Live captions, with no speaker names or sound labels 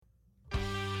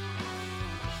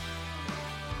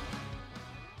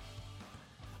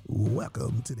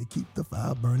Welcome to the Keep the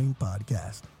Fire Burning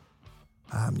podcast.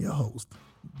 I'm your host,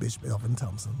 Bishop Elvin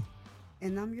Thompson.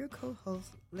 And I'm your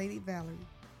co-host, Lady Valerie.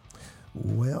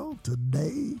 Well,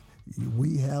 today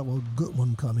we have a good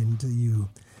one coming to you.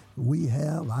 We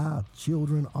have our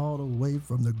children all the way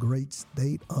from the great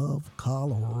state of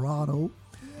Colorado.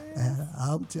 And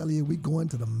I'm telling you, we're going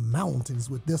to the mountains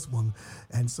with this one.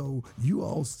 And so you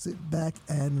all sit back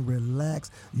and relax.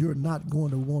 You're not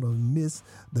going to want to miss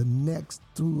the next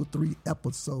 2 or 3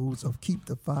 episodes of Keep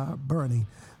the Fire Burning,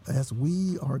 as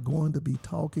we are going to be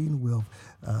talking with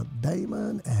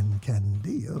Damon and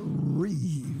Kandida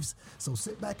Reeves. So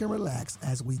sit back and relax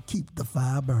as we keep the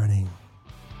fire burning.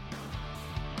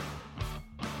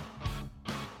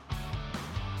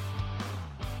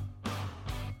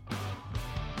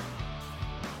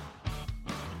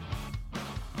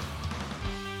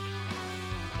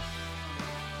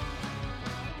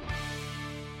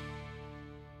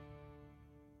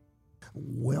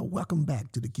 Well, welcome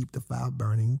back to the Keep the Fire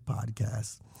Burning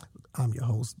podcast. I'm your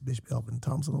host, Bishop Elvin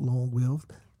Thompson, along with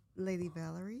Lady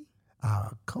Valerie,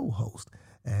 our co-host.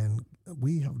 And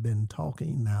we have been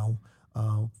talking now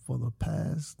for the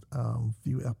past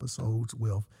few episodes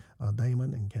with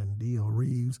Damon and Kandida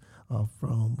Reeves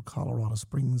from Colorado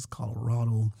Springs,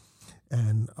 Colorado.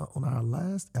 And on our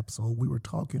last episode,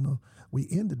 we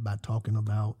ended by talking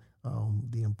about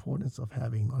the importance of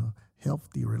having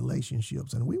healthy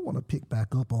relationships. And we want to pick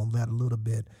back up on that a little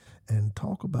bit and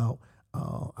talk about,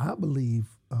 I believe,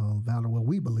 Valerie, well,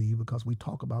 we believe, because we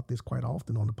talk about this quite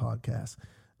often on the podcast,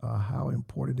 how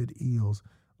important it is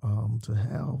to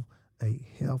have a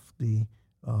healthy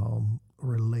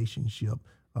relationship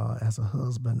as a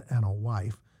husband and a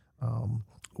wife.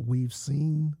 We've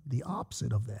seen the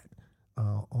opposite of that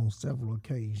on several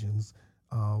occasions.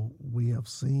 We have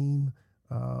seen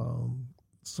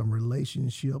some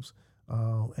relationships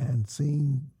and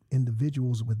seen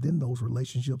individuals within those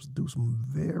relationships do some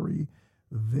very,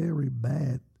 very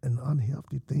bad and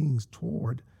unhealthy things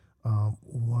toward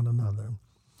one another.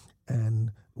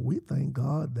 And we thank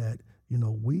God that,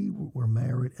 we were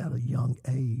married at a young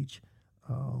age,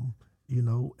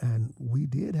 and we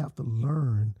did have to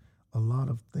learn a lot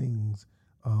of things.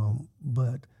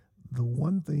 But the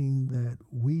one thing that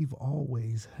we've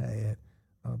always had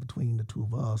between the two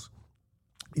of us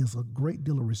is a great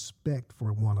deal of respect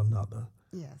for one another.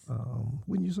 Yes.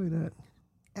 Wouldn't you say that?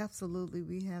 Absolutely.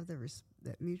 We have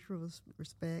that mutual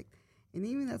respect. And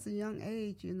even at a young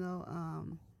age,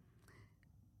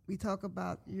 we talk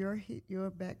about your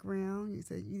background. You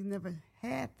said you never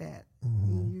had that.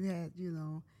 Mm-hmm. You had,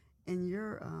 in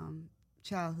your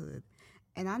childhood.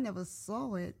 And I never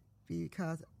saw it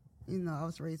because, I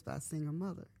was raised by a single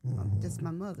mother, just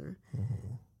my mother.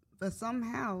 Mm-hmm. But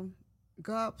somehow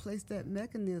God placed that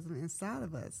mechanism inside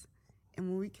of us. And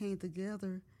when we came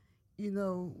together,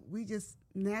 we just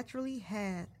naturally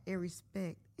had a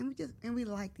respect, and we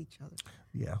liked each other.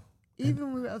 Yeah. Even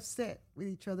when we were upset with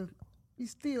each other,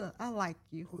 I like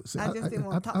you. See, I just didn't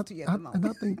want to talk to you at the moment. And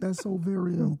I think that's so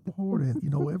very important.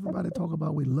 Everybody talk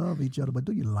about we love each other, but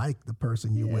do you like the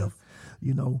person you're with?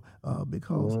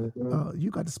 Because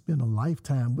you got to spend a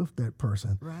lifetime with that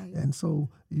person. Right. And so,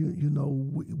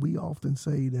 we often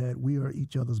say that we are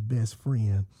each other's best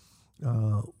friend.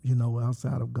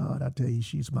 Outside of God, I tell you,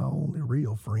 she's my only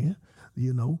real friend,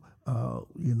 because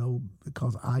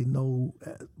I know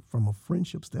from a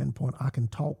friendship standpoint, I can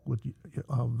talk with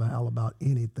Val about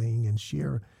anything and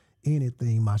share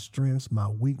anything, my strengths, my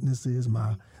weaknesses,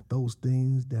 those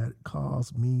things that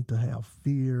cause me to have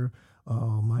fear,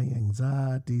 my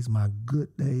anxieties, my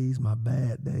good days, my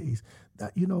bad days,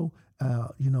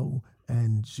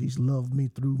 and she's loved me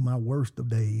through my worst of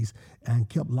days and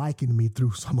kept liking me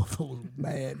through some of those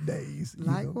bad days.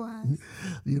 Likewise.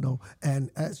 And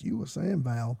as you were saying,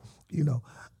 Val,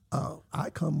 I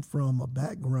come from a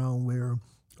background where,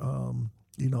 I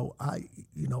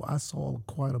saw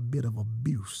quite a bit of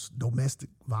abuse,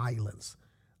 domestic violence,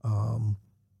 in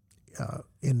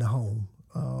the home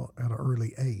at an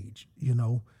early age,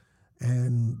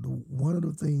 And one of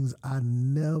the things I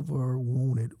never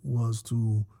wanted was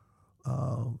to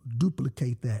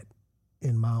duplicate that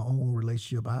in my own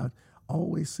relationship. I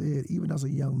always said, even as a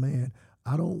young man,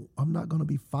 I'm not going to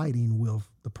be fighting with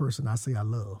the person I say I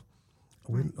love.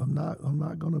 Right. I'm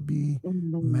not going to be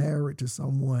married to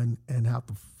someone and have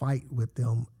to fight with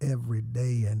them every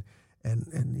day and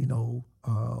in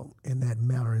that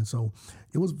manner. And so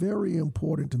it was very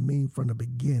important to me from the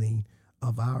beginning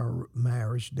of our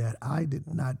marriage that I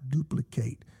did not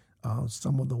duplicate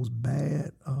some of those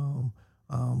bad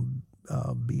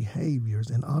behaviors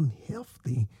and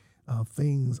unhealthy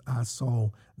things I saw,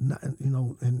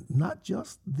 and not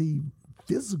just the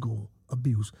physical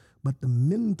abuse, but the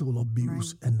mental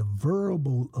abuse Right. and the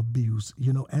verbal abuse,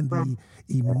 and the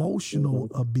emotional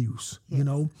abuse,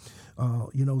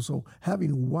 Yes. So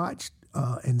having watched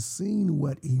and seen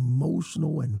what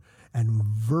emotional and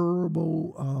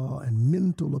verbal and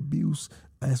mental abuse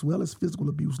as well as physical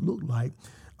abuse look like,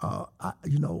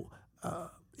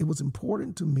 it was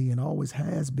important to me and always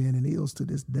has been and is to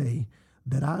this day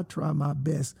that I try my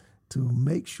best to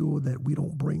make sure that we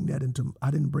don't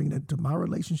I didn't bring that into my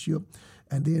relationship,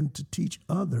 and then to teach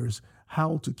others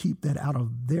how to keep that out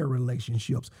of their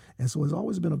relationships. And so it's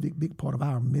always been a big part of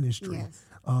our ministry, Yes.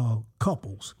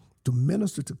 couples, to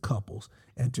minister to couples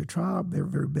and to try our very,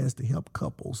 very best to help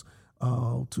couples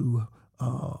to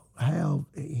have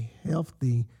a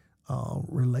healthy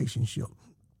relationship.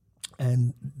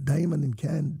 And Damon and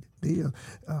Kandida,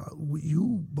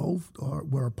 you both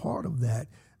were a part of that.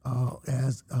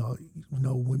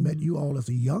 We met you all as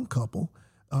a young couple,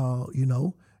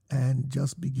 and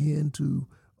just began to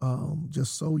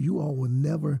just so you all were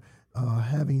never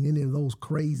having any of those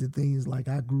crazy things like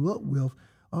I grew up with,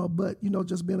 but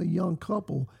just being a young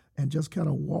couple and just kind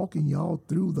of walking y'all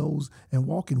through those and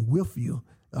walking with you.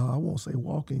 I won't say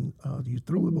walking you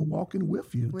through it, but walking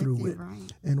with you through it,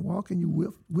 right. and walking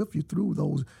you with you through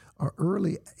those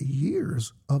early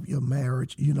years of your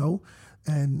marriage,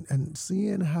 and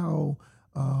seeing how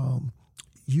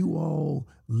you all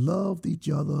loved each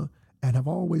other and have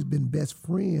always been best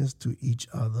friends to each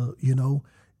other,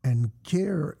 and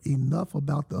care enough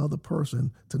about the other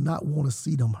person to not want to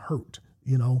see them hurt,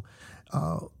 and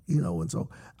so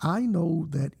I know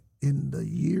that in the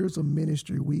years of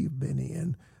ministry we've been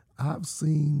in,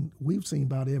 we've seen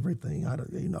about everything.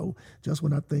 Just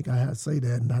when I think I had to say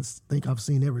that and I think I've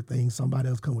seen everything, somebody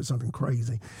else come with something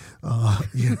crazy. Right.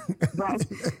 Yes.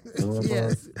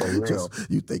 Just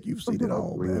you think you've seen it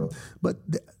all, man. But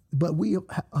we have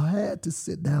had to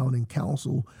sit down and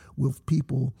counsel with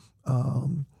people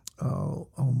on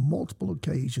multiple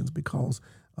occasions because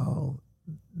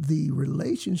the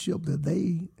relationship that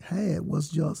they had was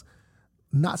just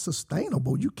not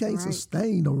sustainable. You can't Right.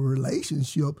 sustain a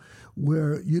relationship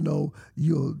where you're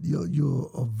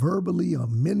verbally or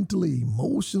mentally,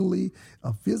 emotionally,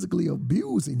 physically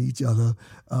abusing each other,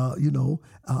 all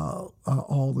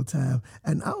the time.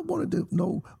 And I wanted to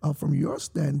know from your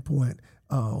standpoint,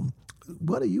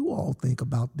 what do you all think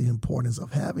about the importance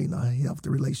of having a healthy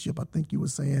relationship? I think you were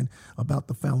saying about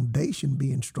the foundation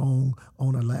being strong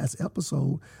on our last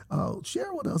episode.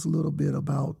 Share with us a little bit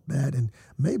about that, and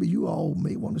maybe you all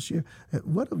may want to share.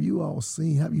 What have you all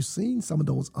seen? Have you seen some of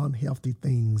those unhealthy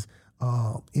things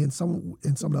in some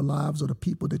of the lives of the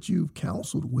people that you've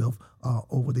counseled with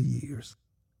over the years?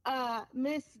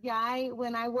 Miss Guy,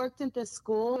 when I worked at the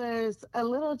school, there's a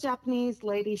little Japanese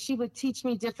lady. She would teach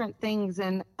me different things.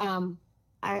 And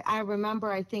I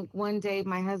remember, I think one day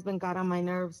my husband got on my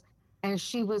nerves and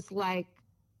she was like,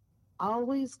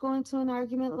 always go into an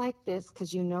argument like this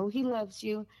because he loves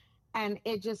you. And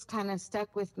it just kind of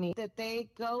stuck with me that they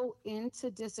go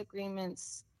into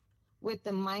disagreements with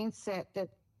the mindset that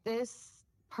this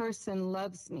person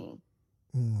loves me.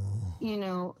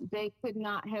 They could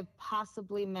not have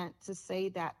possibly meant to say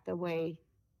that the way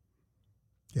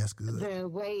That's good. the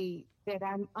way that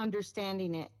I'm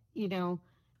understanding it,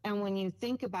 and when you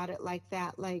think about it like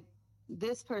that, like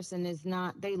this person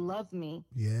they love me.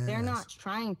 Yes. They're not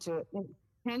trying to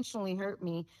intentionally hurt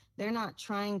me. They're not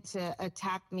trying to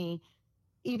attack me.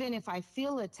 Even if I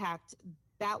feel attacked,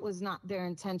 that was not their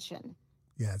intention.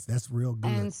 Yes, that's real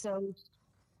good. And so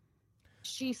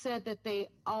she said that they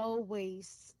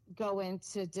always go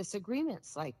into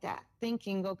disagreements like that,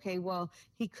 thinking, okay, well,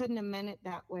 he couldn't have meant it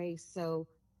that way, so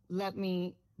let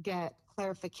me get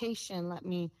clarification.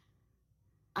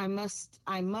 I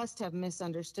must have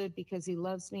misunderstood because he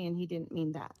loves me and he didn't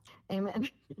mean that. Amen.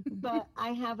 But I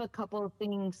have a couple of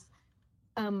things.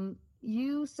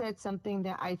 You said something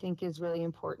that I think is really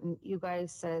important. You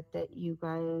guys said that you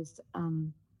guys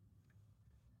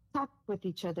talk with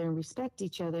each other and respect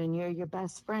each other and you're your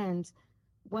best friends.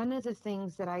 One of the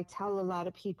things that I tell a lot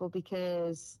of people,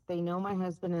 because they know my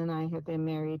husband and I have been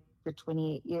married for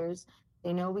 28 years,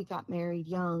 they know we got married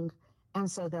young, and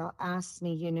so they'll ask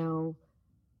me,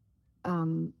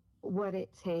 what it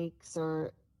takes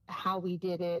or how we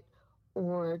did it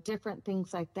or different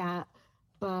things like that.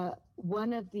 But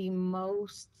one of the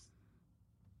most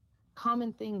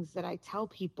common things that I tell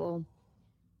people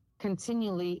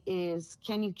continually is,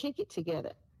 can you kick it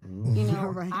together?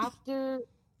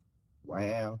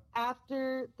 Right.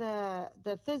 After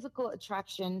the physical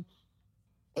attraction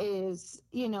is,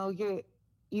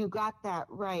 you got that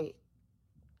right,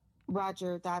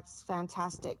 Roger, that's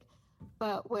fantastic.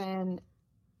 But when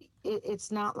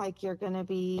it's not like you're going to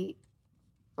be,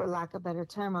 for lack of a better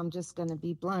term, I'm just going to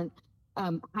be blunt,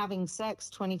 having sex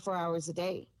 24 hours a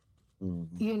day.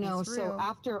 Mm-hmm. You know, That's so real.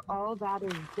 after all that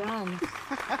is done,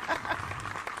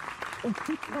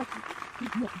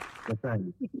 That's right.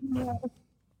 yeah,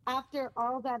 after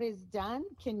all that is done,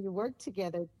 can you work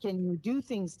together? Can you do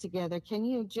things together? Can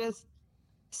you just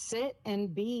sit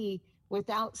and be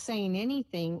without saying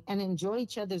anything and enjoy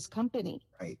each other's company?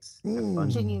 Right.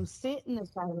 Can you sit in the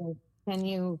silence? Can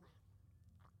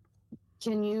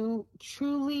you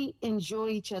truly enjoy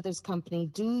each other's company?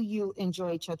 Do you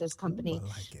enjoy each other's company? Ooh, I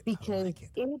like it. Because I like it.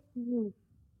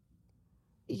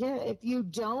 if you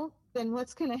don't, then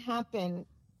what's going to happen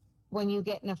when you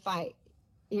get in a fight?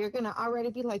 You're going to already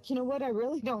be like, you know what? I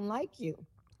really don't like you.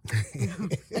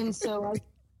 And so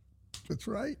That's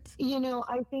right. you know,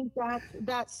 I think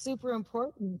that's super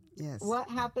important. Yes. What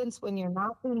happens when you're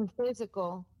not being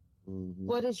physical? Mm-hmm.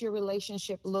 What does your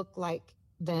relationship look like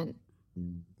then?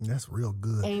 That's real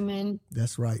good. Amen.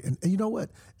 That's right. And you know what?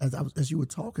 As you were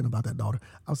talking about that, daughter,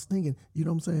 I was thinking, you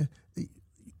know what I'm saying?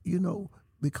 You know,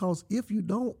 because if you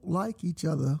don't like each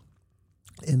other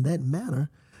in that manner,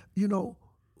 you know,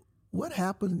 what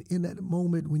happened in that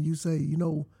moment when you say, you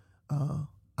know,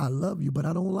 I love you, but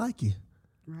I don't like you?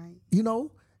 Right. You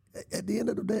know, at the end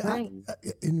of the day, Right.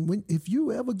 if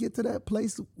you ever get to that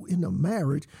place in a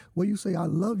marriage where you say, I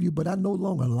love you, but I no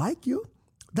longer like you,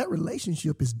 that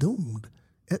relationship is doomed.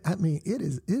 I mean, it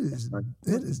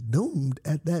is doomed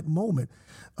at that moment,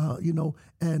 you know.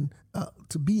 And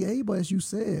to be able, as you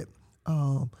said,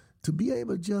 to be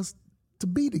able just to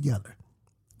be together,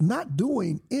 not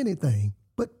doing anything,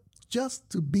 but just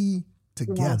to be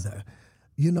together,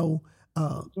 you know.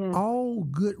 All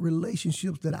good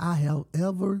relationships that I have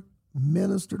ever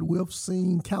ministered with,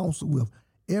 seen, counseled with,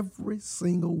 every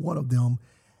single one of them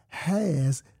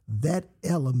has that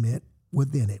element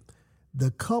within it.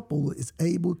 The couple is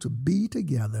able to be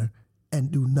together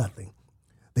and do nothing.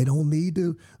 They don't need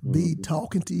to be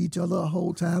talking to each other the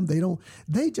whole time.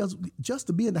 They just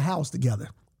to be in the house together.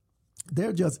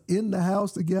 They're just in the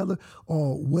house together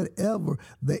or whatever.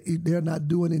 They're not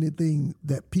doing anything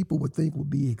that people would think would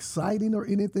be exciting or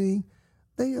anything.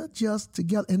 They are just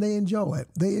together and they enjoy it.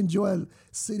 They enjoy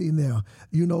sitting there.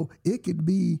 You know, it could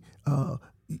be,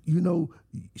 you know,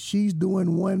 she's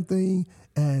doing one thing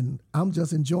and I'm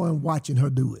just enjoying watching her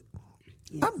do it.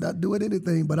 Yes. I'm not doing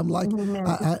anything, but I'm like,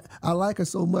 I like her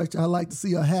so much. I like to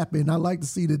see her happy, and I like to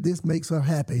see that this makes her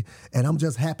happy, and I'm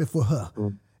just happy for her.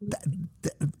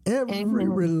 Every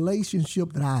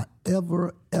relationship that I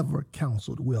ever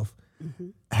counseled with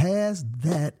has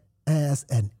that as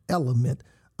an element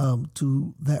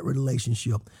to that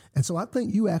relationship. And so I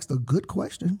think you asked a good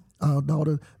question,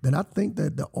 daughter, that I think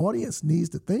that the audience needs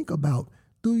to think about.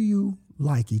 Do you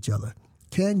like each other?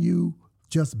 Can you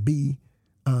just be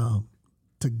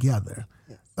together?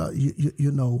 Yes.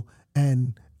 You know,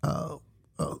 and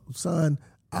son,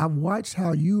 I've watched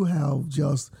how you have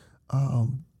just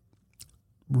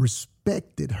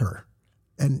respected her,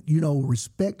 and you know,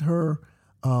 respect her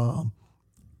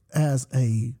as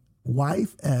a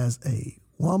wife, as a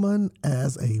woman,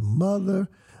 as a mother,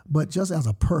 but just as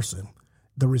a person.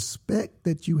 The respect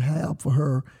that you have for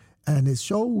her, and it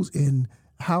shows in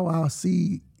how I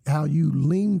see how you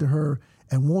lean to her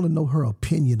and want to know her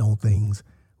opinion on things.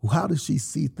 How does she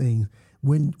see things?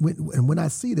 When I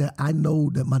see that, I know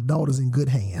that my daughter's in good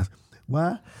hands.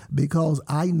 Why? Because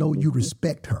I know you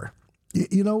respect her.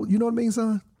 You know what I mean,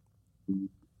 son?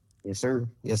 Yes, sir.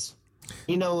 Yes.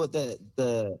 You know,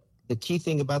 the key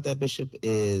thing about that, Bishop,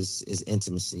 is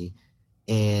intimacy.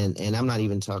 And I'm not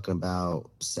even talking about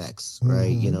sex, right?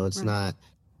 You know, it's not,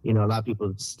 you know, a lot of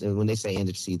people, when they say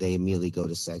intimacy, they immediately go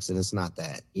to sex, and it's not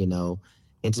that. You know,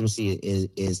 intimacy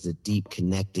is the deep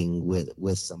connecting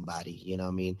with somebody. You know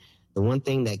what I mean? The one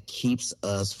thing that keeps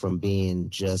us from being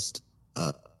just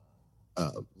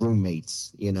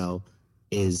roommates, you know,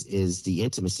 is the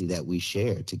intimacy that we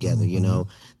share together. You know,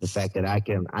 the fact that I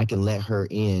can let her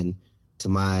in to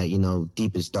my, you know,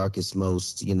 deepest, darkest,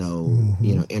 most, you know,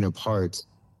 inner parts,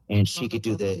 and she could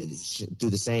do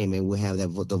the same, and we'll have the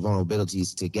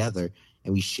vulnerabilities together,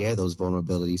 and we share those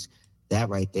vulnerabilities. That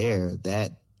right there,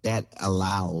 that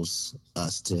allows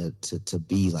us to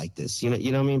be like this. You know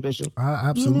what I mean, Bishop?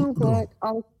 Absolutely. You know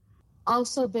what?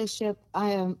 Also, Bishop,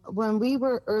 when we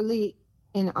were early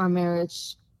in our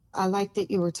marriage, I like that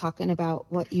you were talking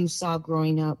about what you saw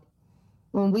growing up.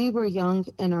 When we were young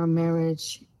in our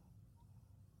marriage,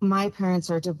 my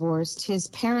parents are divorced, his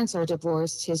parents are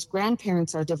divorced, his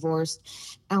grandparents are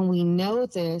divorced, and we know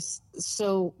this,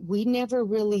 so we never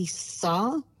really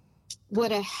saw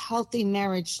what a healthy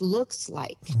marriage looks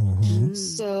like.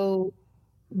 So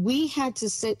we had to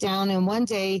sit down, and one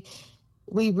day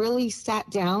we really sat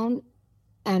down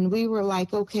and we were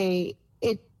like, okay,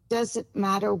 it doesn't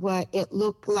matter what it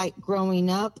looked like growing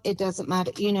up. It doesn't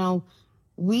matter.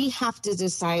 We have to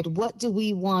decide, what do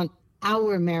we want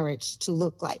our marriage to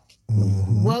look like?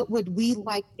 Mm-hmm. What would we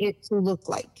like it to look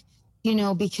like?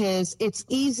 Because it's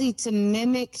easy to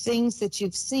mimic things that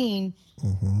you've seen,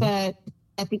 mm-hmm. but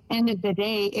at the end of the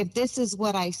day, if this is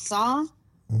what I saw,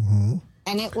 mm-hmm.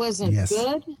 and it wasn't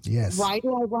good, why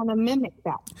do I want to mimic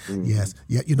that? Yes.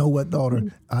 Yeah. You know what, daughter?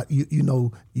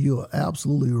 You're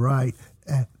absolutely right.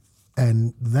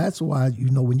 And that's why,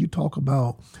 when you talk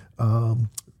about,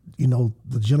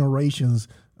 the generations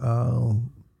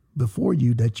before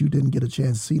you, that you didn't get a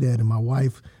chance to see that. And my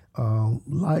wife,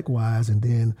 likewise. And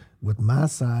then with my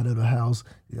side of the house,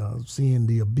 seeing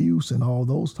the abuse and all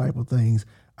those type of things,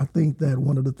 I think that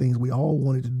one of the things we all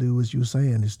wanted to do, as you're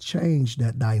saying, is change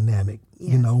that dynamic.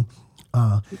 Yes.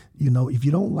 If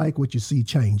you don't like what you see,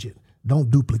 change it.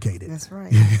 Don't duplicate it. That's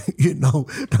right. Don't,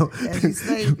 as you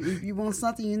say, if you want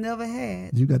something you never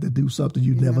had, you got to do something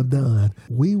you've never done.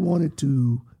 We wanted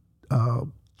to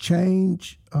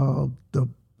change the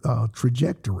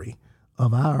trajectory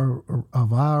of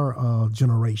our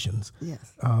generations,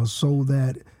 yes, so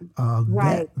that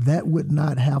that would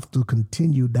not have to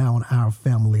continue down our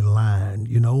family line,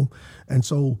 and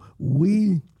so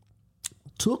we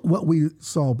took what we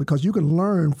saw, because you can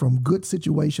learn from good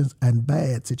situations and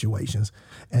bad situations.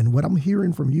 And what I'm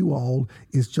hearing from you all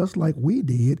is just like we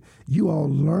did. You all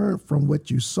learned from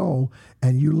what you saw,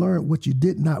 and you learned what you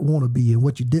did not want to be and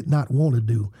what you did not want to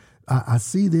do. I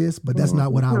see this, but that's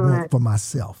not what I want for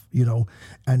myself,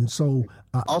 And so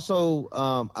also,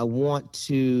 I want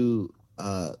to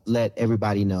let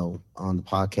everybody know on the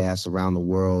podcast around the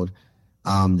world,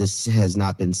 this has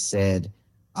not been said,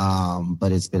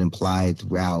 but it's been implied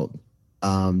throughout,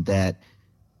 that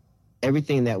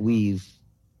everything that we've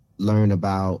learned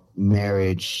about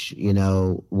marriage,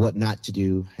 what not to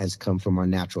do, has come from our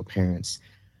natural parents.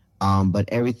 But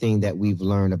everything that we've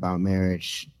learned about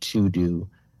marriage to do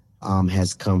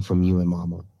has come from you and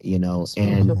Mama, and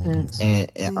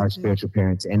our spiritual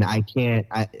parents. And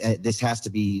this has to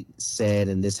be said,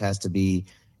 and this has to be,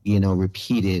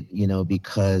 repeated,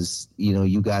 because,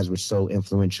 you guys were so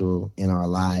influential in our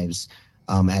lives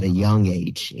at a young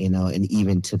age, and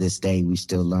even to this day, we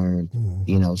still learn,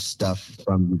 stuff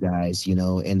from you guys,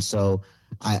 and so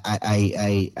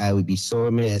I would be so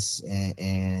remiss,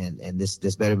 and this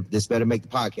better make the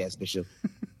podcast, Bishop.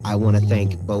 I want to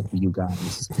thank both of you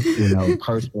guys,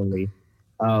 personally,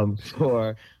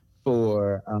 for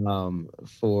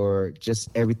just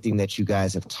everything that you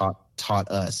guys have taught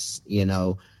us. We've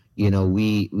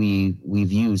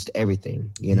used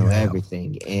everything,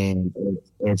 everything, and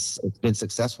it's been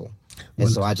successful. And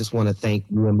so I just want to thank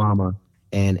you and Mama,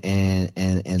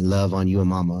 and love on you and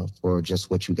Mama for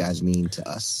just what you guys mean to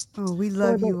us. Oh, we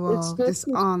love you all. Just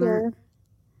honored.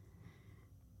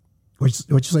 What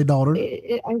you say, daughter?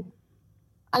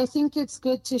 I think it's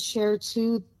good to share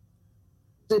too,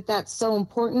 that's so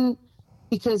important,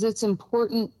 because it's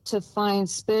important to find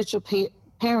spiritual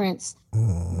parents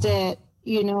that,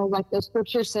 like the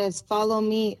scripture says, follow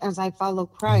me as I follow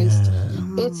Christ.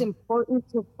 Yeah. It's important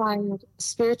to find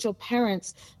spiritual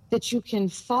parents that you can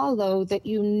follow, that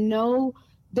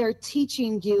they're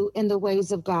teaching you in the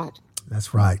ways of God.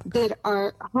 That's right. That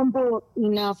are humble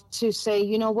enough to say,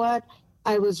 you know what?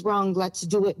 I was wrong. Let's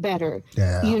do it better.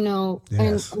 Yeah.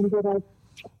 Yes. and that are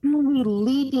truly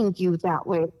leading you that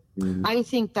way. Mm-hmm. I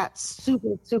think that's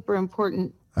super, super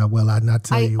important. Well, I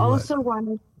also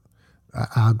wanted.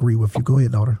 I agree with you. Go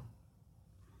ahead, daughter.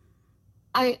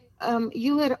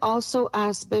 You had also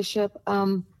asked, Bishop,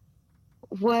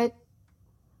 what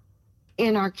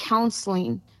in our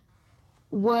counseling,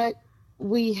 what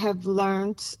we have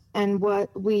learned and what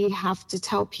we have to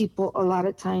tell people a lot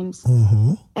of times.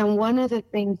 Mm-hmm. And one of the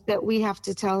things that we have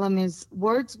to tell them is,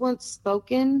 words once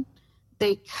spoken,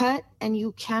 they cut, and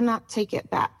you cannot take it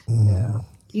back. Yeah.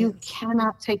 You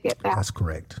cannot take it back. That's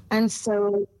correct. And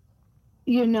so,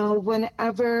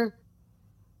 whenever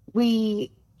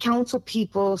we counsel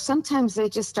people, sometimes they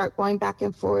just start going back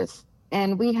and forth,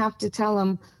 and we have to tell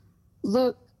them,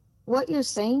 look, what you're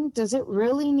saying, does it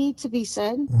really need to be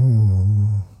said?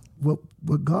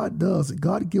 What God does,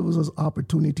 God gives us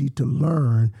opportunity to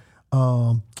learn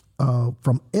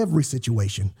from every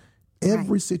situation.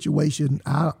 Every situation,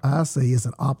 I say, is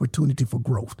an opportunity for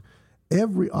growth.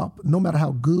 No matter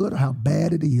how good or how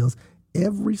bad it is,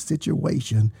 every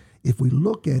situation, if we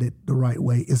look at it the right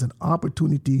way, is an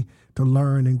opportunity to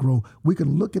learn and grow. We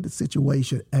can look at the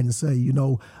situation and say,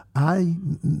 when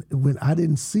I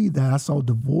didn't see that, I saw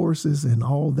divorces and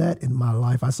all that in my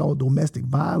life. I saw domestic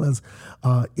violence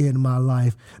in my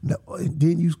life. Now,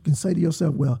 then you can say to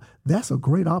yourself, well, that's a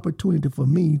great opportunity for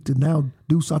me to now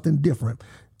do something different,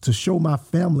 to show my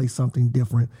family something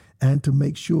different, and to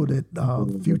make sure that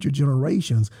future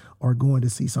generations are going to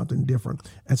see something different.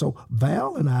 And so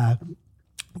Val and I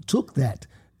took that,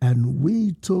 and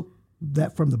we took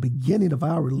that from the beginning of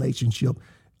our relationship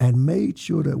and made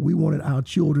sure that we wanted our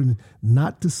children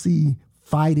not to see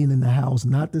fighting in the house,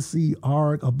 not to see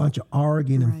a bunch of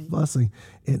arguing and fussing.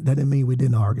 And that didn't mean we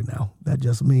didn't argue now. That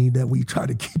just means that we try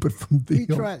to keep it from them.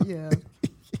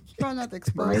 Try not to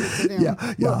expose it to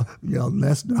them. Yeah.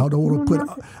 I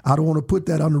don't want to put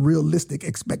that unrealistic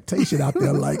expectation out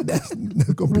there like that.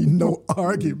 There's gonna be no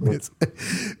arguments.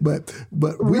 But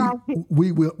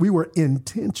we were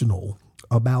intentional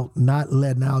about not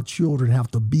letting our children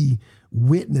have to be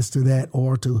witness to that,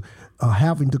 or to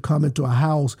having to come into a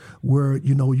house where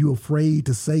you're afraid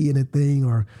to say anything,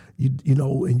 or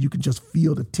and you can just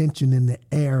feel the tension in the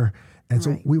air. And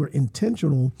so we were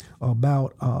intentional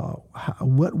about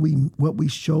what we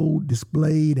showed,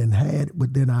 displayed, and had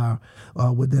within our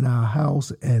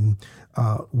house, and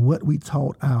what we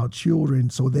taught our children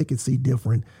so they could see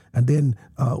different. And then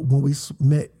when we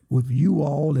met with you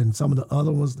all and some of the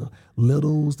other ones, the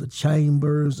Littles, the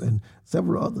Chambers, and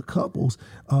several other couples,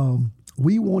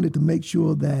 we wanted to make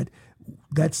sure that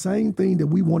same thing that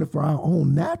we wanted for our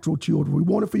own natural children, we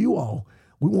wanted for you all.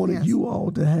 We wanted you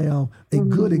all to have a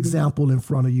good example in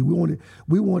front of you.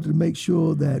 We wanted to make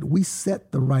sure that we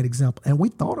set the right example. And we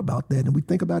thought about that, and we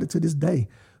think about it to this day.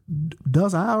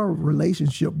 Does our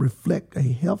relationship reflect a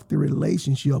healthy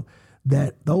relationship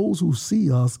that those who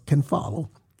see us can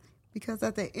follow? Because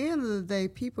at the end of the day,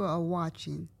 people are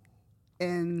watching,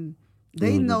 and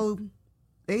they know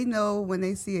when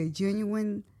they see a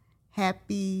genuine,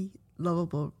 happy,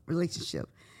 lovable relationship.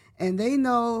 And they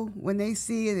know when they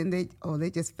see it, and they're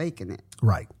just faking it.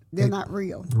 Right. They're not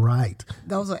real. Right.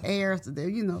 Those are airs.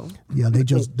 Yeah, they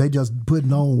just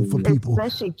putting on for people.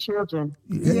 Especially children.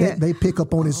 They pick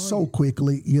up on it so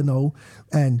quickly,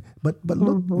 And but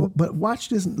look, but watch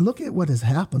this. Look at what has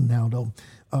happened now, though.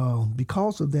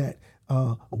 Because of that,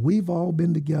 we've all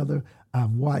been together.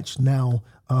 I've watched now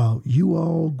you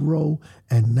all grow,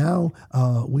 and now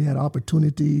we had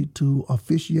opportunity to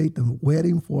officiate the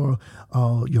wedding for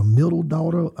your middle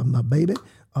daughter, my baby,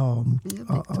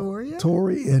 Victoria,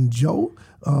 Tori and Joe.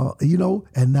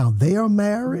 And now they are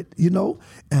married.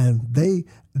 And they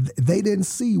didn't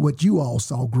see what you all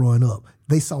saw growing up.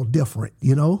 They saw different,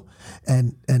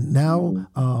 and now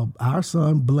our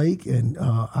son Blake and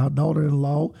our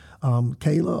daughter-in-law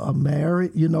Kayla are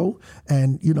married,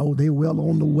 and they're well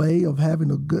on the way of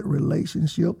having a good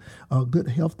relationship, a good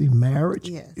healthy marriage.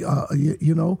 Yes.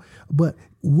 But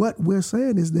what we're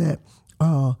saying is that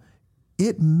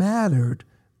it mattered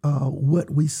what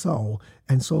we saw,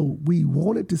 and so we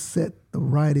wanted to set the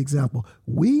right example.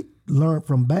 We learned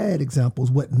from bad examples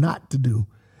what not to do.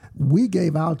 We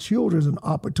gave our children an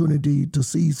opportunity to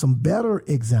see some better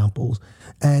examples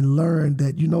and learn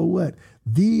that,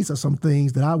 these are some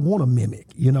things that I want to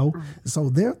mimic, So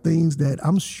there are things that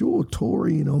I'm sure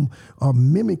Tori and them are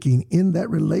mimicking in that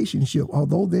relationship,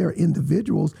 although they're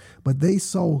individuals, but they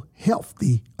saw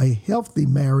a healthy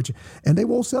marriage, and they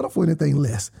won't settle for anything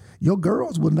less. Your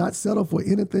girls will not settle for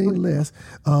anything less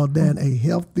than a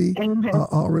healthy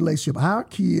relationship.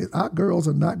 Our girls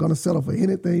are not going to settle for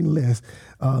anything less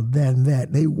than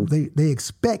that. They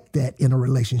expect that in a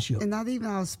relationship. And not even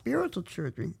our spiritual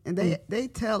children. And they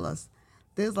tell us,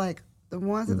 there's like the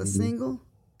ones that are single,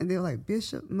 and they're like,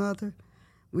 Bishop, Mother,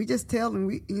 we just tell them,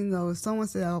 if someone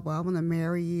said, oh, well, I want to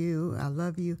marry you, I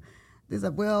love you. They're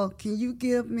like, well, can you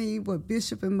give me what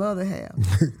Bishop and Mother have?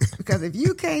 Because if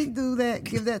you can't do that,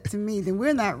 give that to me, then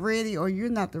we're not ready, or you're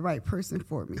not the right person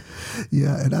for me.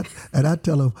 Yeah, and I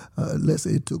tell them, let's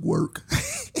say it took work.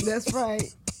 That's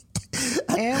right.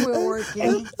 And we're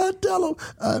working. I tell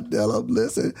them,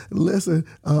 listen.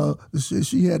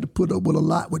 She had to put up with a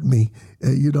lot with me. I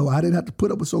didn't have to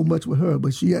put up with so much with her,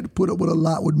 but she had to put up with a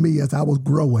lot with me as I was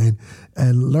growing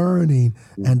and learning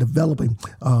and developing.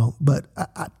 But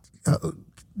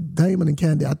Damon and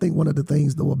Kandida, I think one of the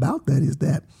things though about that is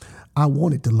that I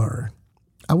wanted to learn.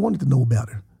 I wanted to know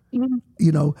better.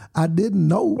 Mm-hmm. I didn't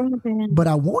know, but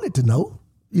I wanted to know.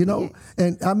 Yes.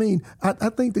 And I mean, I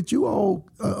think that you all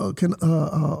can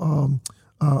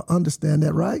understand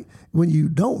that, right? When you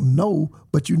don't know,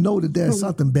 but you know that there's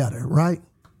something better, right?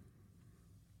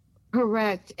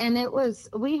 Correct. And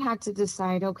we had to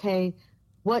decide, okay,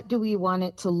 what do we want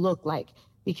it to look like?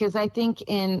 Because I think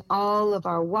in all of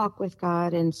our walk with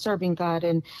God and serving God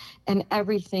and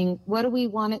everything, what do we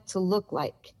want it to look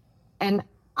like? And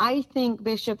I think,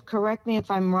 Bishop, correct me if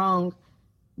I'm wrong,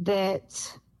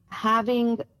 that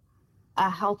having a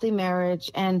healthy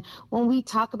marriage, and when we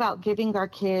talk about giving our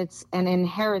kids an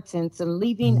inheritance and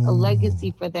leaving a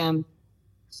legacy for them,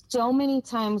 so many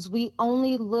times we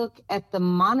only look at the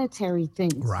monetary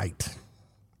things. Right.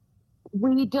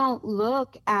 We don't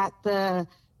look at the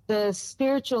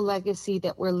spiritual legacy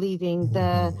that we're leaving,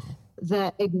 the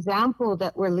example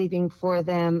that we're leaving for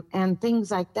them, and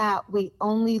things like that. We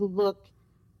only look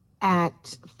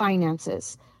at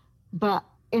finances. But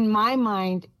in my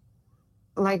mind,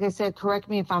 like I said, correct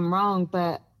me if I'm wrong,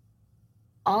 but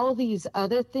all these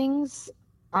other things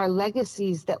are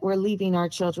legacies that we're leaving our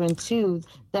children too.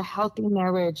 The healthy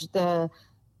marriage, the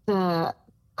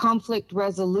conflict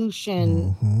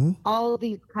resolution, all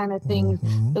these kind of things,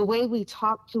 the way we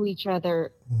talk to each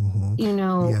other,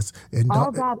 Yes. And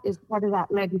all that is part of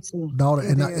that legacy. Daughter,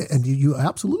 and you're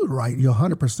absolutely right. You're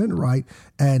 100% right.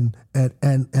 And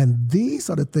these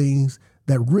are the things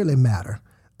that really matter.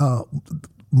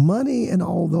 Money and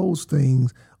all those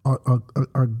things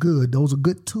are good. Those are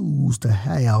good tools to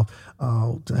have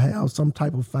some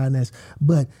type of finance.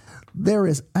 But there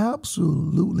is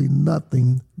absolutely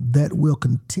nothing that will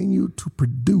continue to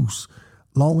produce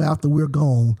long after we're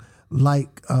gone,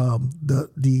 like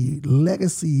the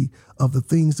legacy of the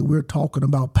things that we're talking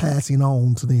about passing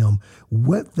on to them,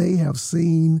 what they have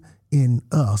seen in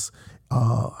us.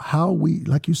 How we,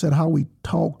 like you said, how we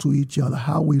talk to each other,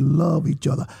 how we love each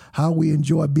other, how we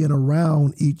enjoy being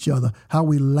around each other, how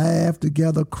we laugh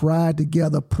together, cry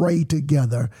together, pray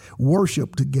together,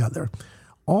 worship together.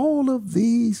 All of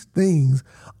these things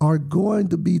are going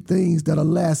to be things that'll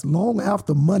last long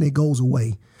after money goes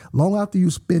away, long after you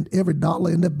spend every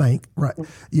dollar in the bank, right?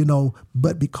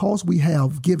 But because we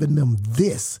have given them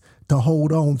this to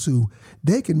hold on to,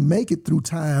 they can make it through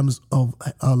times of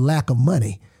a lack of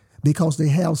money, because they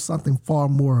have something far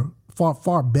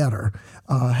better,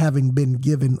 having been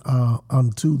given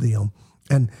unto them.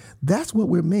 And that's what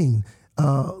we mean,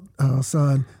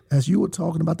 son, as you were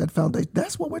talking about that foundation.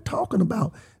 That's what we're talking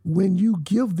about when you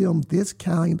give them this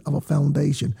kind of a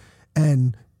foundation.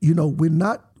 And, we're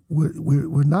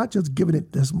not just giving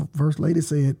it, as First Lady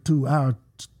said, to our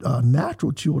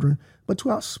natural children, but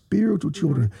to our spiritual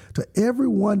children, to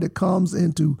everyone that comes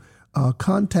into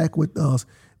contact with us.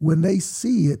 When they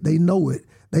see it, they know it.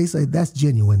 They say, that's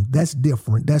genuine, that's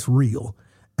different, that's real,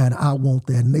 and I want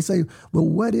that. And they say, well,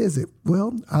 what is it?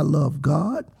 Well, I love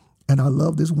God, and I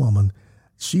love this woman.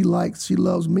 She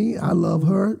loves me, I love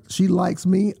her. She likes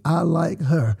me, I like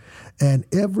her. And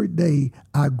every day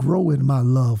I grow in my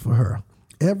love for her.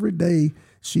 Every day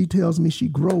she tells me she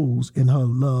grows in her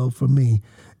love for me.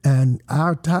 And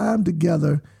our time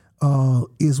together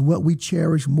is what we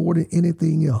cherish more than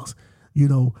anything else.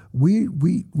 We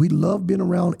love being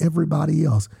around everybody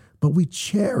else, but we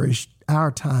cherish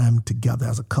our time together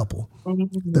as a couple.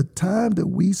 The time that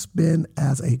we spend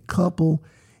as a couple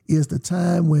is the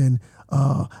time when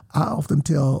I often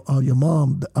tell your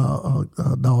mom,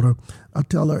 daughter, I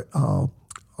tell her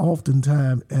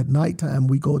oftentimes at nighttime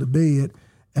we go to bed,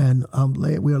 and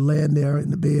we're laying there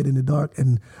in the bed in the dark,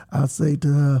 and I say to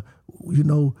her,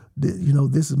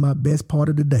 this is my best part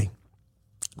of the day.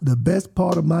 The best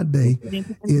part of my day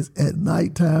is at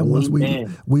nighttime once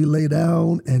we lay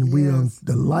down and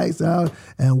the lights out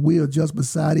and we are just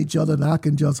beside each other and I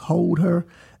can just hold her.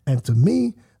 And to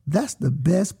me, that's the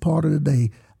best part of the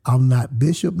day. I'm not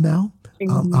Bishop now.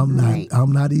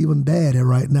 I'm not even Daddy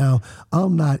right now.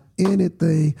 I'm not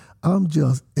anything. I'm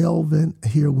just Elvin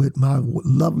here with my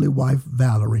lovely wife,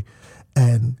 Valerie.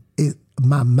 And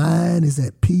my mind is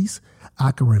at peace.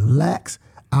 I can relax.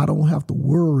 I don't have to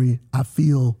worry. I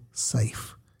feel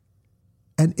safe.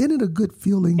 And isn't it a good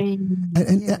feeling?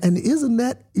 And isn't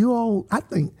that, I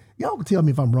think, y'all can tell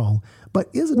me if I'm wrong, but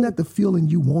isn't that the feeling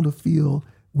you want to feel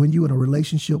when you're in a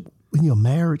relationship, when you're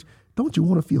married? Don't you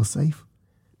want to feel safe?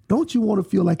 Don't you want to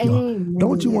feel like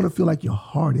want to feel like your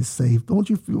heart is safe? Don't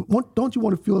you want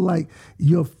to feel like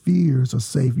your fears are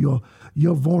safe, your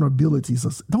vulnerabilities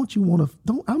are, don't you want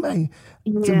to,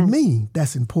 to me,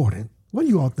 that's important. What do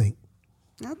you all think?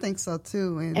 I think so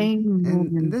too,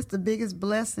 and that's the biggest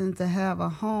blessing, to have a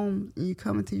home. And you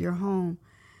come into your home,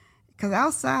 because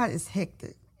outside is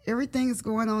hectic. Everything is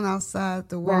going on outside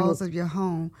the walls of your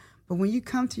home. But when you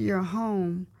come to your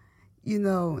home,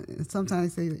 and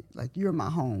sometimes they say like, "You're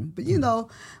my home," but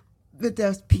but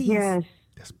there's peace. Yes.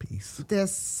 There's peace.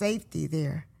 There's safety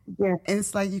there. Yeah. And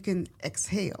it's like you can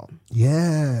exhale,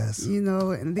 Yes. you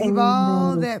know, and leave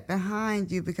all that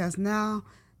behind you, because now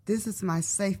this is my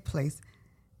safe place.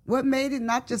 What made it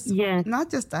not just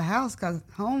a house, because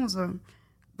homes are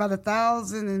by the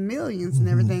thousands and millions and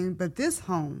everything, but this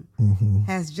home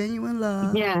has genuine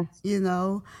love. Yes. You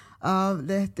know,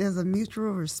 there's a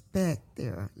mutual respect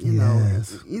there.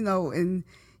 Yes. You know, and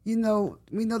we know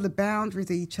the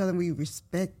boundaries of each other, and we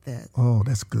respect that. Oh,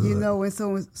 that's good. You know, and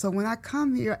so when I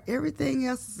come here, everything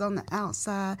else is on the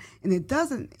outside, and it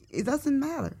doesn't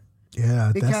matter.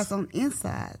 Yeah, Because on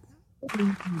inside,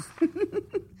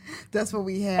 that's what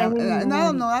we have. And I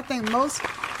don't know. I think most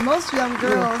young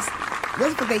girls,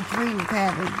 that's what they dream of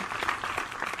having.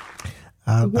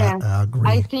 I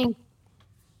agree.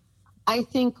 I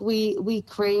think we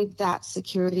crave that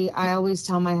security. I always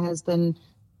tell my husband,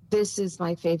 this is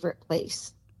my favorite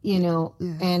place, you know,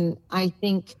 and I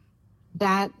think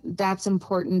that's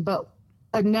important. But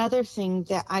another thing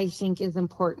that I think is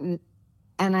important,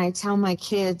 and I tell my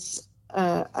kids,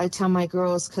 I tell my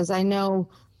girls, because I know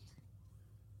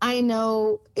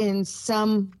in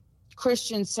some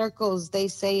Christian circles, they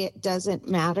say it doesn't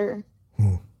matter.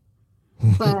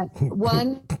 But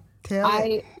one,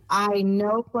 I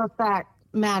know for a fact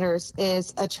matters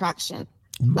is attraction.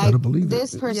 You better believe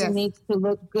this person needs to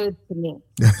look good to me.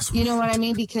 You know what I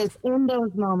mean? Because in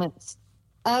those moments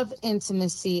of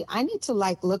intimacy, I need to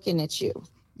like looking at you.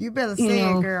 You better say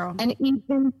it, girl. And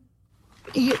even,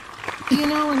 you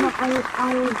know, and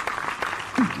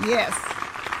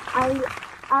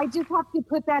I just have to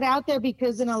put that out there,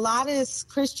 because in a lot of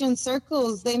Christian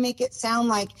circles, they make it sound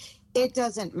like it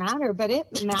doesn't matter, but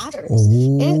it matters.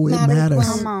 Oh, it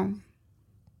matters. Come on.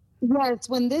 Yes,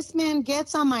 when this man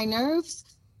gets on my nerves,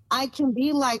 I can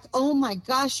be like, oh my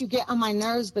gosh, you get on my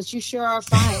nerves, but you sure are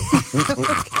fine.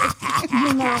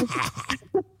 You know?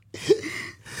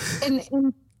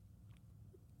 And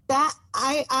that,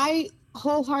 I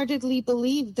wholeheartedly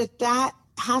believe that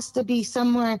has to be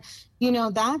somewhere, you know,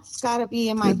 that's got to be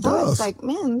in my thoughts. Like,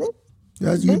 man,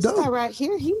 this guy right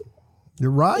here,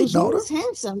 you're right, daughter. He's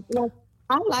handsome. Like,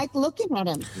 I like looking at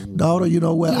him. Daughter, you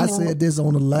know what? I said this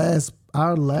on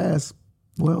our last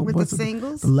with the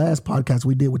singles? The last podcast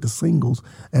we did with the singles.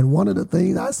 And one of the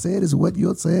things I said is what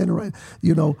you're saying, right?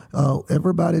 You know,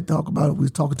 everybody talk about it. We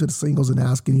was talking to the singles and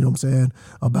asking, you know what I'm saying,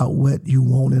 about what you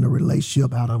want in a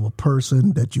relationship out of a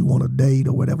person that you want to date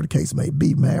or whatever the case may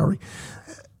be, marry.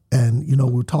 And, you know,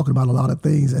 we're talking about a lot of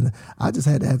things. And I just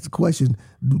had to ask the question,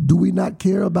 do we not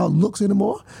care about looks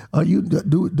anymore?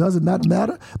 Does it not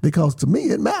matter? Because to me,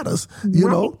 it matters. You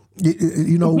know,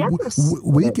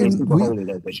 we can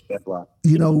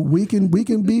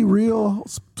be real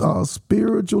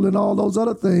spiritual and all those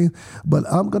other things. But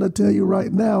I'm going to tell you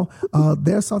right now,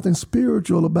 there's something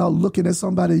spiritual about looking at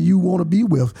somebody you want to be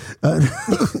with.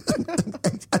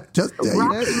 Just tell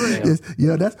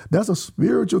you, that's a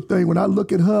spiritual thing. When I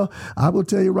look at her, I will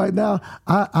tell you right now,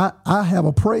 I have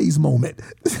a praise moment.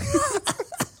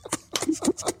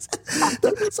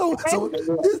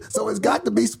 So it's got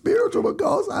to be spiritual,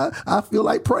 because I feel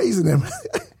like praising him.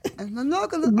 I'm not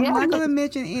gonna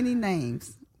mention any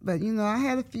names, but you know, I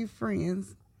had a few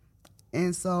friends,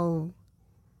 and so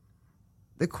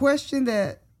the question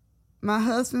that my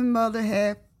husband's mother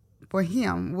had for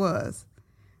him was,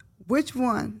 which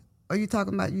one are you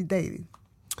talking about you dating?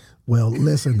 Well,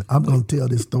 listen, I'm going to tell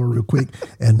this story real quick,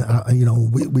 and you know,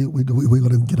 we're going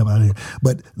to get up out of here.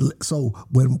 But so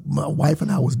when my wife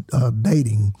and I was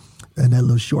dating, in that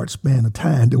little short span of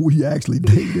time that we actually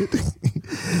dated,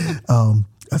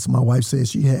 as my wife said,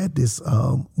 she had this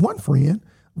one friend,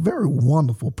 very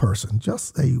wonderful person,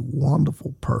 just a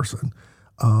wonderful person,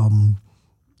 and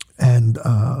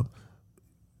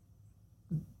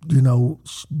you know,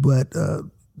 but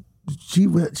she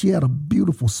had a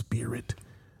beautiful spirit.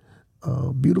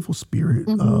 But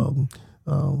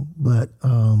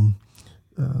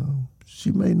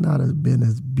she may not have been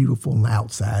as beautiful on the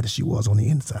outside as she was on the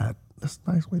inside. That's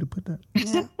a nice way to put that.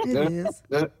 Yeah, it is.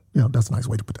 Yeah, that's a nice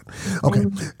way to put that. Okay,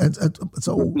 and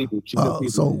so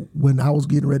when I was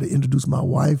getting ready to introduce my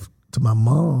wife to my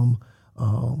mom,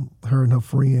 her and her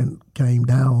friend came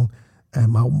down,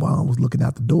 and my mom was looking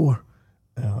out the door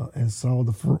and saw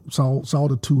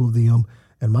the two of them,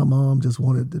 and my mom just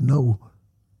wanted to know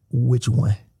which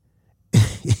one.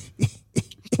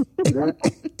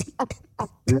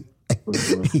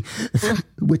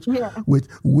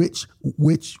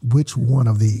 which one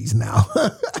of these now?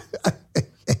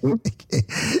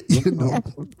 You know,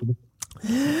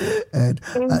 and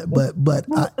but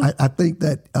I think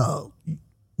that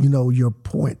you know, your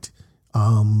point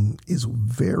is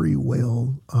very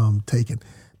well taken.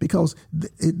 because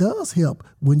it does help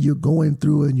when you're going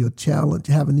through and you're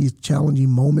having these challenging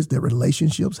moments that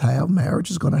relationships have,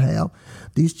 marriage is going to have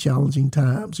these challenging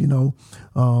times,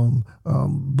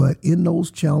 but in those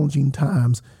challenging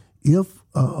times, if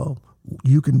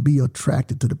you can be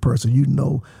attracted to the person,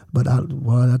 but I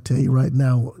tell you right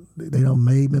now, they done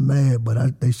made me mad,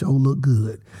 but they sure look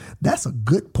good. That's a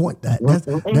good point.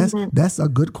 That's a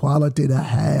good quality to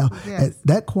have. Yes. And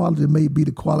that quality may be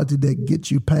the quality that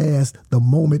gets you past the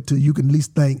moment till you can at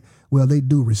least think, well, they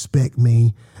do respect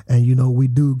me, and we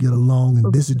do get along,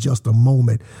 and this is just a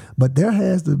moment. But there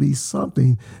has to be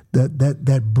something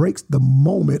that breaks the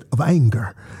moment of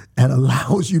anger and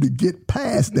allows you to get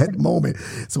past that moment,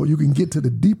 so you can get to the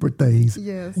deeper things.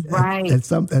 Yes, right. And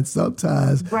sometimes,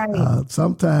 Right.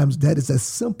 sometimes that is as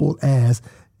simple as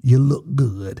you look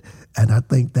good, and I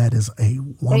think that is a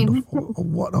wonderful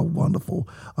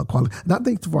quality. And I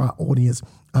think for our audience,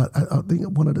 I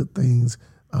think one of the things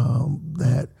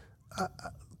that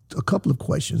a couple of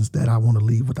questions that I want to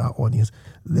leave with our audience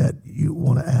that you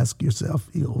want to ask yourself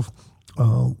is,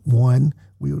 one,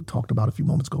 we talked about a few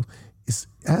moments ago, is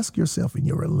ask yourself in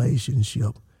your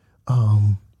relationship,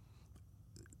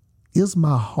 is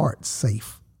my heart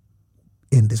safe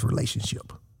in this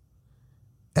relationship?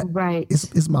 Right.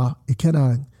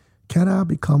 Can I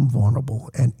become vulnerable?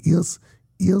 And is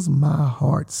my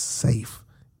heart safe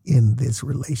in this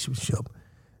relationship?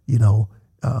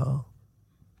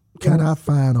 Can I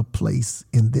find a place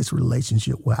in this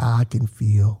relationship where I can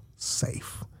feel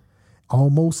safe?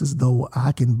 Almost as though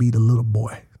I can be the little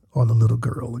boy or the little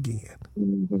girl again.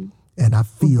 Mm-hmm. And I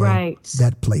feel Right.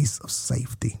 that place of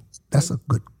safety. That's a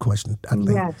good question, I think.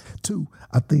 Yes. Two,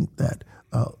 I think that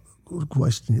the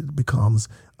question becomes,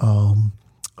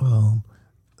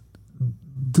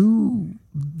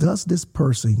 does this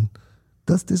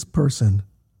person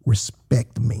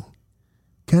respect me?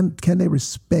 Can they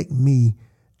respect me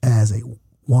as a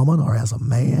woman or as a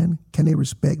man? Can they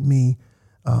respect me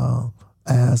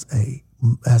as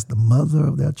the mother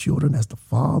of their children, as the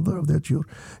father of their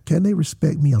children? Can they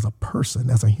respect me as a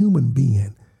person, as a human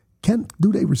being?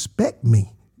 Do they respect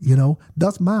me?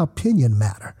 Does my opinion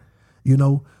matter?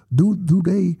 Do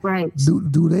they Right.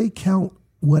 do they count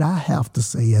what I have to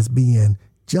say as being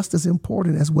just as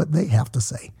important as what they have to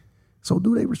say? So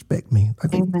do they respect me? I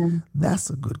think Amen.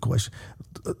 that's a good question.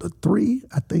 Three,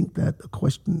 I think that the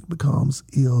question becomes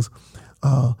is,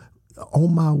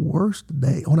 on our worst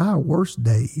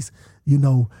days,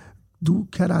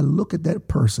 can I look at that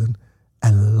person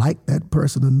and like that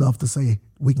person enough to say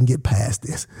we can get past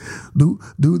this? Do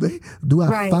I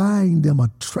Right. find them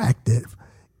attractive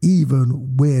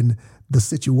even when the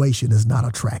situation is not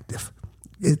attractive?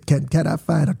 Can I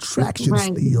find attraction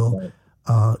Right. still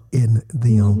in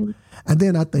them? And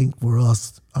then I think for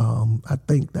us, I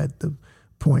think that the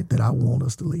point that I want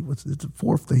us to leave with, the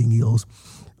fourth thing is,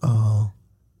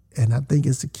 and I think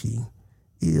it's the key,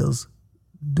 is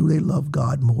do they love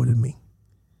God more than me?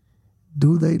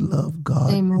 Do they love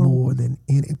God Amen. more than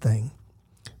anything?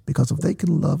 Because if they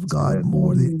can love God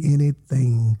more than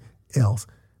anything else,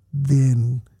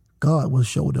 then God will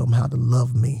show them how to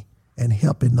love me and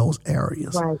help in those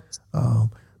areas. Right.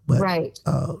 But Right.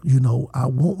 I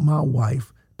want my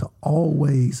wife to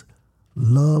always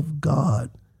love God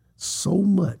so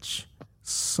much,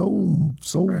 so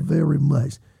very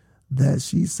much, that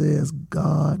she says,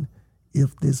 God,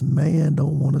 if this man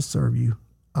don't want to serve you,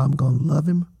 I'm going to love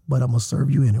him, but I'm going to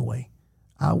serve you anyway.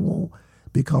 I won't,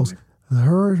 because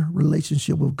her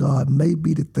relationship with God may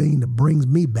be the thing that brings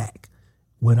me back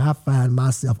when I find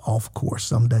myself off course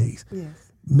some days.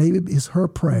 yes. Maybe it's her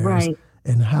prayers Right.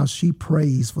 and how she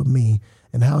prays for me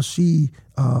and how she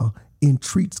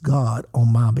entreats God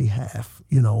on my behalf,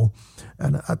 And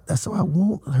so I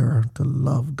want her to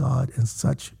love God in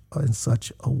such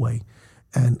a way.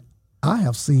 And I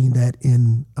have seen that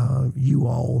in you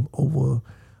all over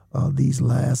these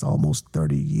last almost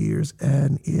 30 years,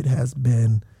 and it has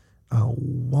been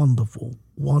wonderful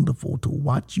to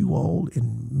watch you all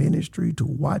in ministry, to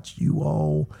watch you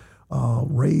all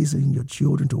raising your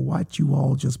children, to watch you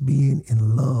all just being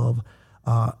in love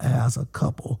as a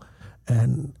couple.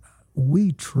 And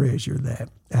we treasure that.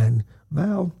 And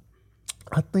Val,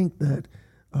 I think that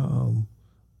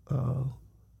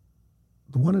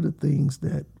one of the things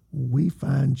that we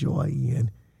find joy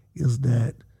in is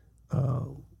that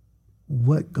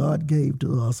what God gave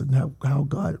to us and how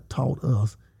God taught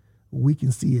us, we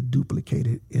can see it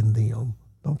duplicated in them.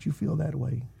 Don't you feel that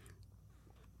way?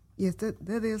 Yes,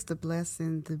 that is the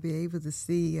blessing, to be able to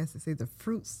see, as I say, the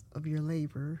fruits of your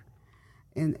labor.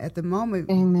 And at the moment,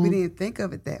 Amen. we didn't think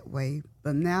of it that way.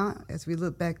 But now, as we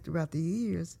look back throughout the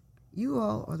years, you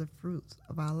all are the fruits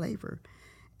of our labor.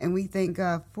 And we thank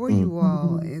God for you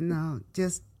all, and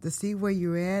just to see where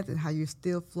you're at and how you're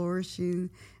still flourishing,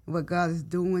 and what God is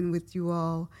doing with you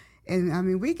all. And I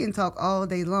mean, we can talk all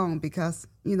day long because,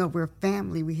 you know, we're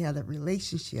family. We have a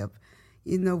relationship,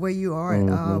 you know, where you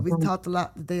are. We talked a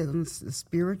lot today on the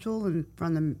spiritual and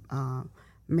from the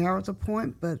marital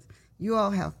point, but you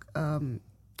all have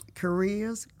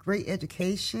careers, great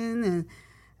education, and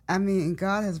I mean,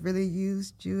 God has really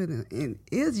used you and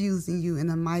is using you in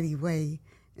a mighty way.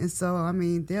 And so, I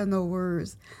mean, there are no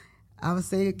words. I would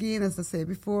say again, as I said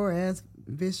before, as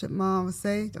Bishop Mom would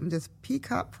say, I'm just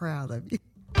peacock proud of you.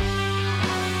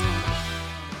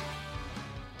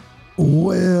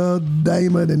 Well,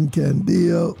 Damon and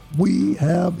Kandida, we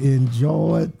have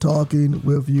enjoyed talking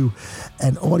with you.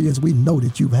 And audience, we know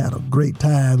that you've had a great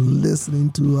time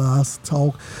listening to us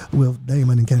talk with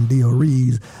Damon and Kandida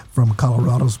Reeves from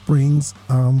Colorado Springs,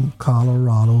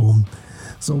 Colorado.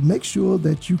 So make sure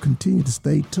that you continue to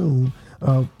stay tuned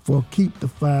for Keep the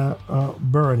Fire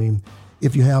Burning.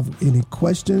 If you have any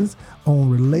questions on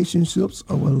relationships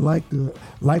or would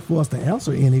like for us to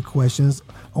answer any questions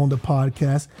on the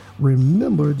podcast,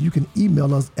 remember you can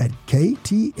email us at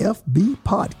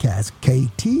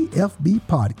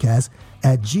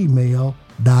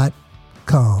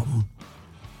ktfbpodcast@gmail.com.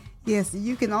 Yes,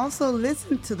 you can also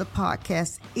listen to the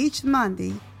podcast each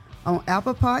Monday on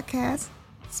Apple Podcasts,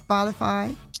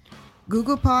 Spotify,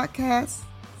 Google Podcasts,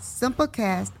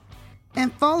 Simplecast,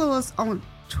 and follow us on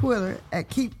Twitter at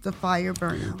Keep the Fire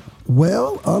Burning.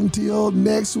 Well, until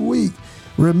next week,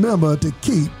 remember to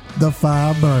keep the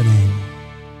fire burning.